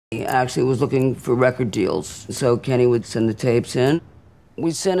actually was looking for record deals. So Kenny would send the tapes in.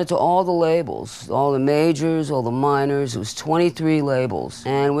 We'd send it to all the labels, all the majors, all the minors. It was 23 labels.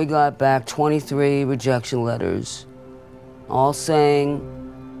 And we got back 23 rejection letters, all saying,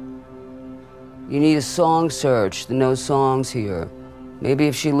 you need a song search, there are no songs here. Maybe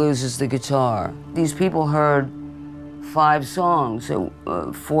if she loses the guitar. These people heard 5 songs,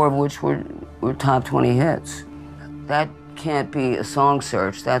 4 of which were top 20 hits. That can't be a song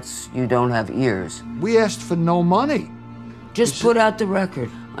search. That's, you don't have ears. We asked for no money. Just put out the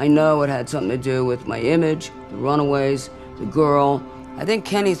record. I know it had something to do with my image, the Runaways, the girl. I think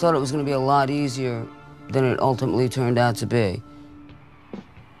Kenny thought it was going to be a lot easier than it ultimately turned out to be.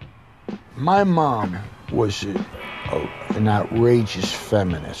 My mom was an outrageous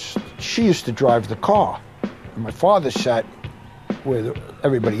feminist. She used to drive the car. And my father sat where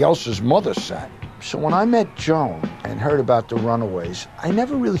everybody else's mother sat. So when I met Joan and heard about the Runaways, I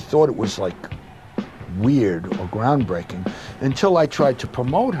never really thought it was like weird or groundbreaking until I tried to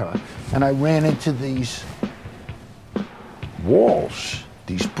promote her and I ran into these walls,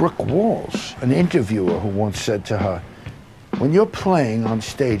 these brick walls. An interviewer who once said to her, when you're playing on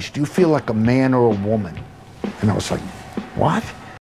stage, do you feel like a man or a woman? And I was like, what?